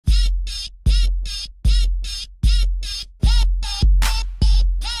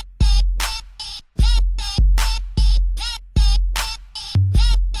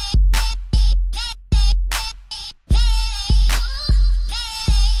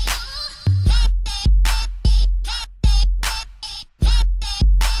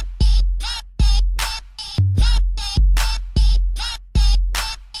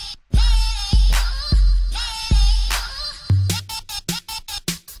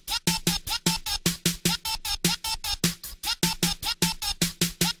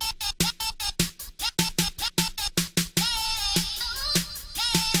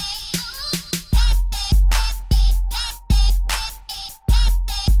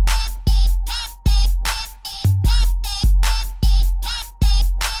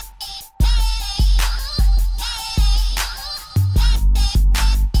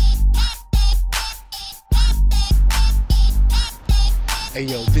Hey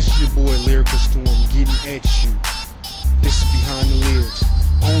yo, this is your boy Lyrical Storm getting at you. This is Behind the Lyrics,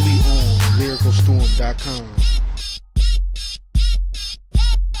 only on LyricalStorm.com.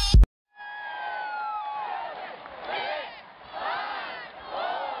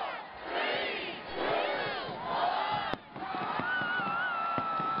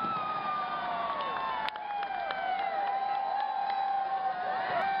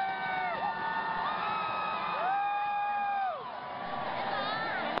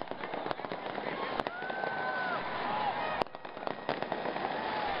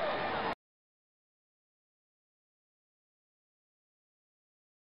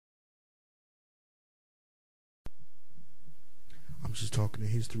 I'm just talking the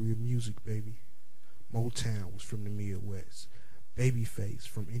history of music, baby. Motown was from the Midwest. Babyface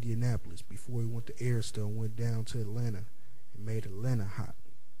from Indianapolis before he went to Airstone went down to Atlanta and made Atlanta hot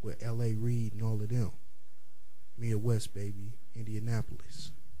with L.A. Reid and all of them. Midwest, baby.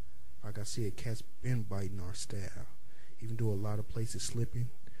 Indianapolis. Like I said, cats been biting our style. Even though a lot of places slipping,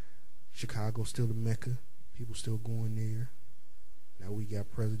 Chicago's still the Mecca. People still going there. Now we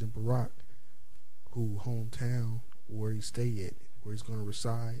got President Barack, who hometown, where he stay at, where he's going to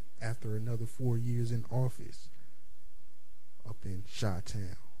reside after another 4 years in office, up in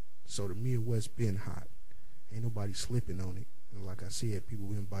Chi-Town. So the Midwest been hot. Ain't nobody slipping on it. And like I said, people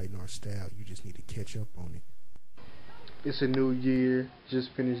been biting our style. You just need to catch up on it. It's a new year. Just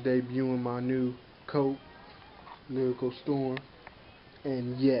finished debuting my new coat, Lyrical Storm.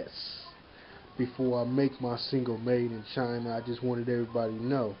 And yes, before I make my single Made in China, I just wanted everybody to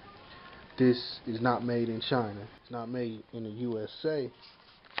know this is not made in China. It's not made in the USA,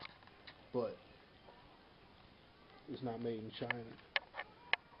 but it's not made in China.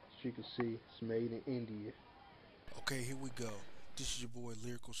 As you can see, it's made in India. Okay, here we go. This is your boy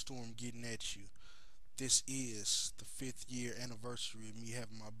Lyrical Storm getting at you. This is the 5th year anniversary of me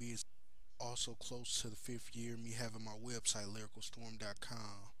having my business. Also close to the 5th year of me having my website,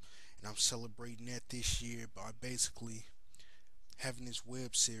 LyricalStorm.com. And I'm celebrating that this year by basically having this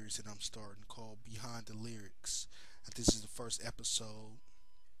web series that I'm starting called Behind the Lyrics. And this is the first episode.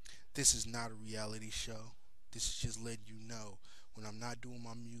 This is not a reality show. This is just letting you know when I'm not doing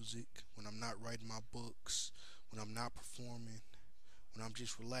my music, when I'm not writing my books, when I'm not performing, when I'm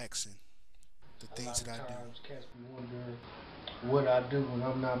just relaxing, the things that I do. Cats be wondering what I do when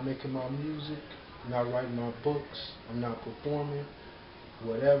I'm not making my music, not writing my books, I'm not performing,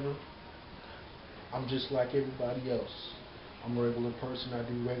 whatever. I'm just like everybody else. I'm a regular person. I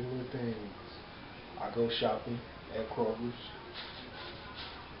do regular things. I go shopping at Kroger's.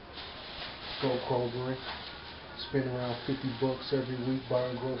 Go Krogering. Spend around $50 every week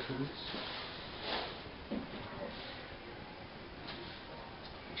buying groceries.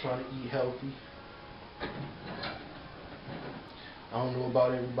 Trying to eat healthy. I don't know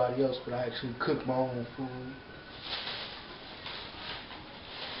about everybody else, but I actually cook my own food.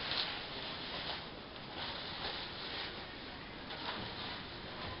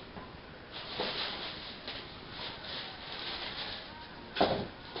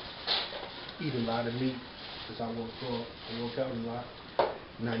 Eat a lot of meat because I work out a lot,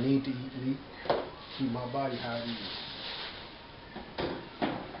 and I need to eat meat, keep my body how it is.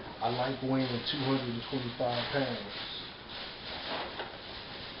 I like weighing 225 pounds.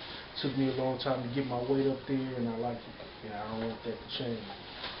 Took me a long time to get my weight up there, and I like it, and I don't want that to change.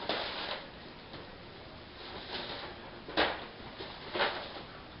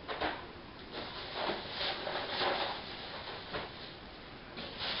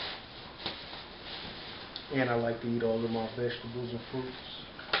 And I like to eat all of my vegetables and fruits.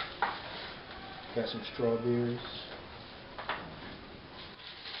 Got some strawberries,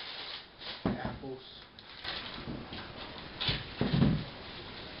 apples,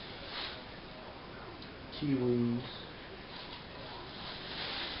 kiwis,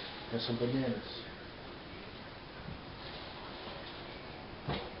 and some bananas.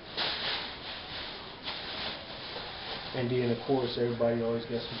 And then, of course, everybody always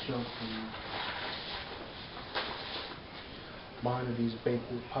got some junk food. Mine are these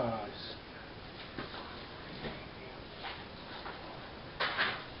baked with pies.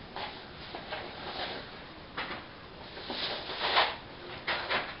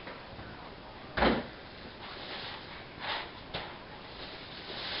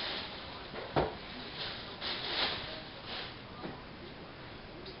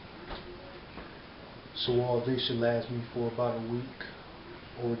 So all this should last me for about a week,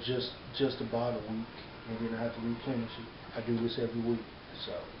 or just about a week, and then I have to replenish it. I do this every week,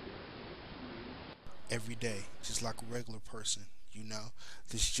 so every day, just like a regular person, you know.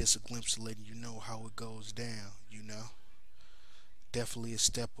 This is just a glimpse of letting you know how it goes down, you know. definitely a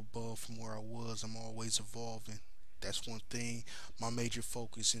step above from where I was. I'm always evolving. That's one thing. My major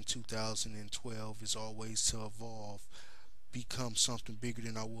focus in 2012 is always to evolve, become something bigger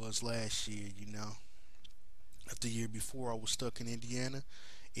than I was last year. The year before I was stuck in Indiana,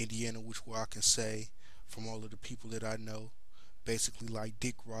 which where I can say from all of the people that I know, basically like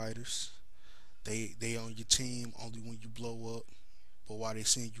dick riders. They on your team only when you blow up, but while they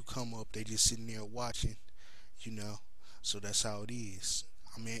seeing you come up, they just sitting there watching, you know. So that's how it is.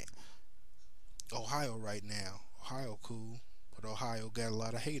 I mean, Ohio right now, Ohio cool, but Ohio got a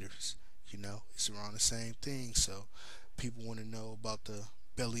lot of haters. It's around the same thing. So people want to know about the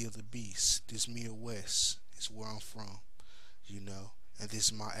belly of the beast. This Midwest is where I'm from, you know, and this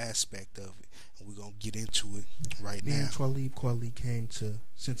is my aspect of it, and we're gonna get into it right Me now. and Twalib Kweli came to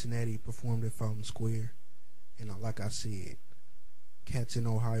Cincinnati, performed at Fountain Square, and like I said, cats in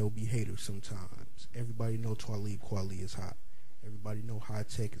Ohio be haters sometimes. Everybody know Twalib Kweli is hot. Everybody know High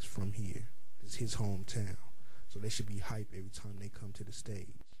Tech is from here. It's his hometown. So they should be hype every time they come to the stage.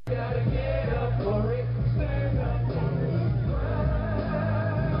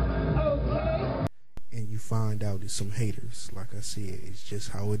 And you find out there's some haters. Like I said, it's just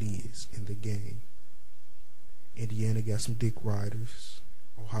how it is in the game. Indiana got some dick riders.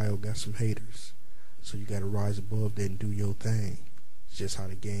 Ohio got some haters. So you gotta rise above that and do your thing. It's just how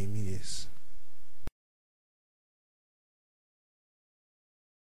the game is.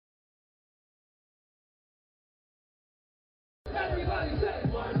 Everybody say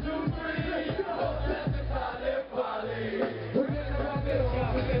 1, 2, 3, 4, 7, We're gonna rock it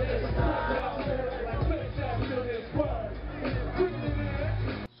out. We're gonna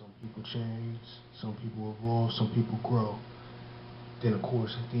Some people change, some people evolve, some people grow. Then of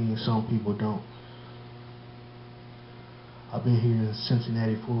course at the end some people don't. I've been here in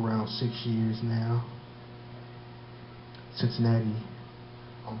Cincinnati for around 6 years now. Cincinnati,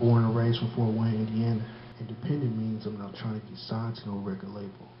 I'm born and raised from Fort Wayne, Indiana. Independent means I'm not trying to get signed to no record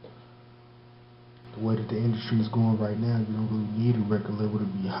label. The way that the industry is going right now, you don't really need a record label to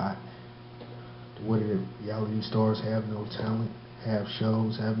be hot. The way that reality stars have no talent, have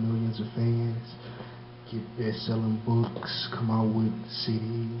shows, have millions of fans, get best-selling books, come out with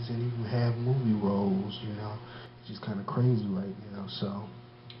CDs, and even have movie roles, It's just kind of crazy right now. So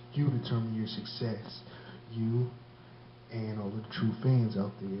you determine your success. You and all the true fans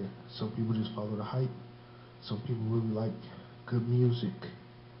out there. Some people just follow the hype. Some people really like good music,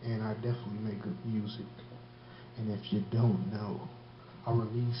 and I definitely make good music. And if you don't know, I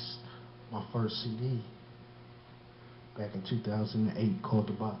released my first CD back in 2008 called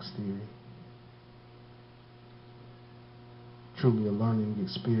The Box Theory. Truly a learning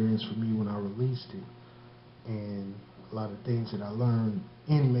experience for me when I released it, and a lot of things that I learned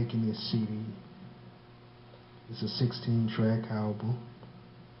in making this CD. It's a 16-track album.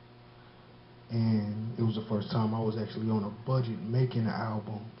 And it was the first time I was actually on a budget making an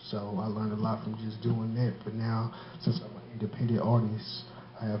album, so I learned a lot from just doing that. But now, since I'm an independent artist,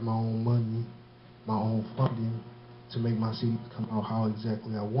 I have my own money, my own funding to make my CDs come out how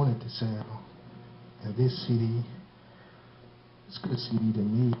exactly I want it to sound. And this CD, it's a good CD to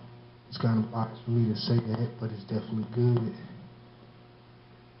me. It's kind of biased for me to say that, but it's definitely good.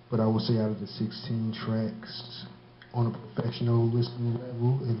 But I would say out of the 16 tracks, on a professional listening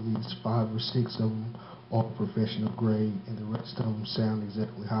level, at least 5 or 6 of them are professional grade, and the rest of them sound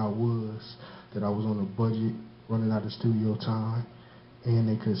exactly how it was, that I was on a budget, running out of studio time, and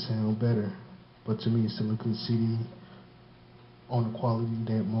they could sound better. But to me, it's still a good CD on the quality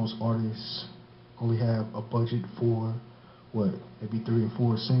that most artists only have a budget for, maybe 3 or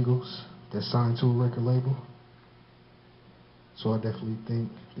 4 singles that signed to a record label. So I definitely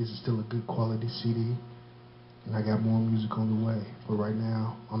think this is still a good quality CD. And I got more music on the way. But right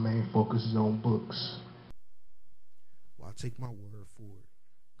now, my main focus is on books. Well, I'll take my word for it.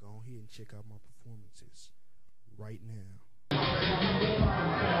 Go ahead and check out my performances right now.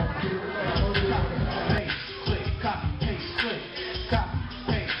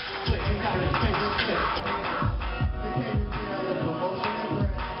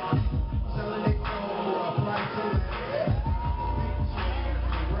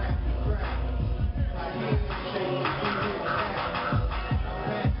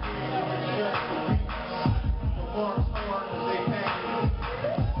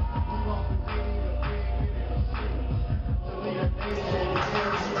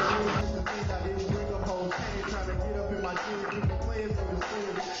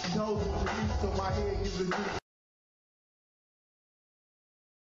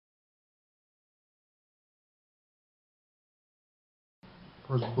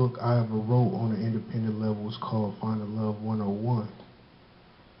 First book I ever wrote on an independent level was called Finding Love 101.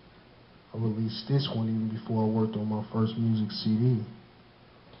 I released this one even before I worked on my first music CD.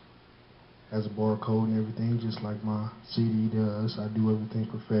 Has a barcode and everything, just like my CD does. I do everything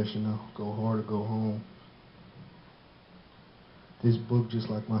professional, go hard or go home. This book, just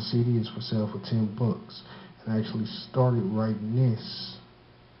like my CD, is for sale for $10. And I actually started writing this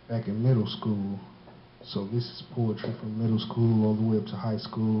back in middle school. So this is poetry from middle school all the way up to high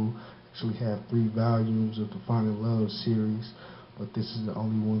school. Actually have 3 volumes of the Finding Love series, but this is the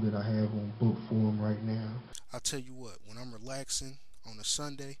only one that I have on book form right now. I'll tell you what, when I'm relaxing on a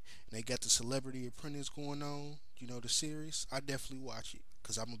Sunday and they got the Celebrity Apprentice going on, you know, the series, I definitely watch it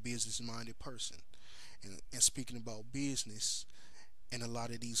because I'm a business-minded person. And speaking about business, in a lot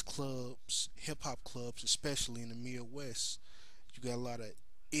of these clubs, hip-hop clubs, especially in the Midwest, you got a lot of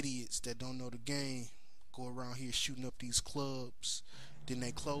idiots that don't know the game, go around here shooting up these clubs, then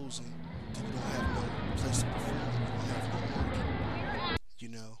they closing, then you don't have no place to perform, you don't have no market. You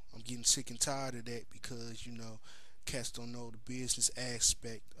know, I'm getting sick and tired of that because, you know, cats don't know the business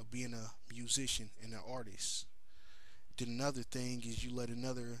aspect of being a musician and an artist. Then another thing is you let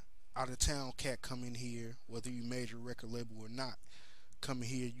another out-of-town cat come in here, whether you major record label or not, come in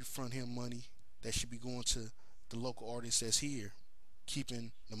here, you front him money that should be going to the local artist that's here,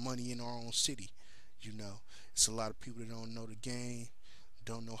 keeping the money in our own city. You know, it's a lot of people that don't know the game,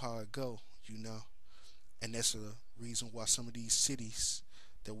 don't know how it go, you know, and that's a reason why some of these cities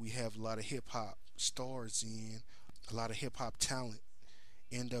that we have a lot of hip-hop stars in, a lot of hip-hop talent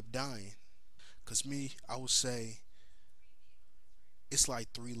end up dying. Because me, I would say it's like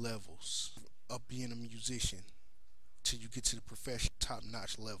 3 levels of being a musician till you get to the professional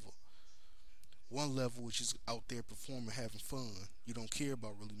top-notch level. One level is just out there performing, having fun. You don't care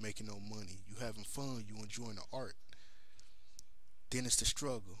about really making no money. You having fun, you enjoying the art. Then it's the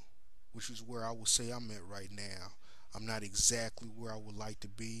struggle, which is where I would say I'm at right now. I'm not exactly where I would like to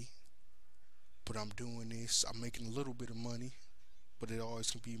be, but I'm doing this. I'm making a little bit of money, but it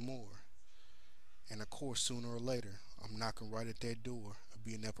always can be more. And of course, sooner or later, I'm knocking right at that door of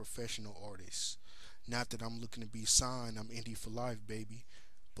being that professional artist. Not that I'm looking to be signed, I'm indie for life, baby,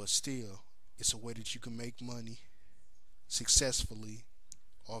 but still, it's a way that you can make money successfully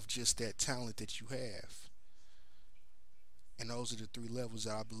off just that talent that you have. And those are the 3 levels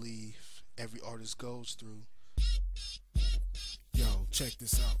that I believe every artist goes through. Yo, check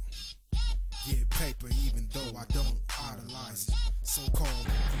this out. Get paper even though I don't idolize it. So-called.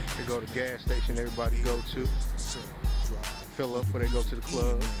 They go to the gas station everybody go to. Fill up before they go to the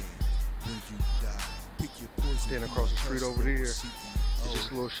club. Then across the street over there, it's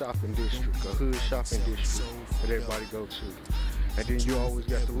just a little shopping district, a hood shopping district that everybody go to. And then you always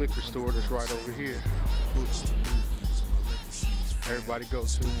got the liquor store that's right over here. Everybody go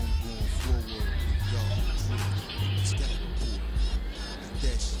to.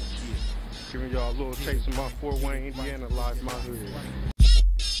 Giving y'all a little taste of my Fort Wayne, Indiana life, my hood.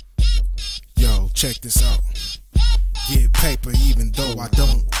 Yo, check this out. Get paper even though I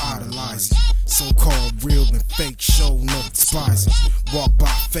don't idolize it. So-called real and fake, show no despise it. Walk by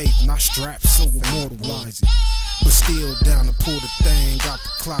faith, not strapped, so immortalize it. But still down to pull the thing out the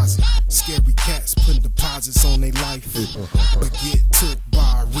closet. Scary cats putting deposits on their life, but get took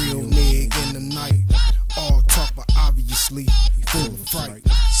by a real nigga in the night. All talk, but obviously full of fright.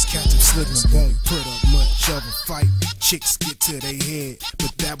 Catch him slipping, won't put up much of a fight. Chicks get to their head,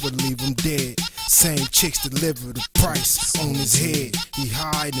 but that would leave him dead. Same chicks deliver the price on his head. He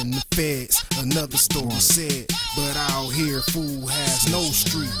hiding the feds, another story said. But out here, fool has no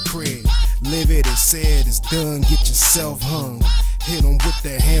street cred. Live it as said, it's done, get yourself hung. Hit him with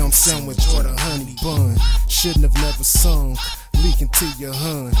the ham sandwich or the honey bun. Shouldn't have never sung, leaking to your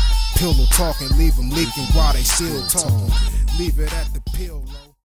hun. Pillow talking, leave them leaking while they still talking. Leave it at the pillow.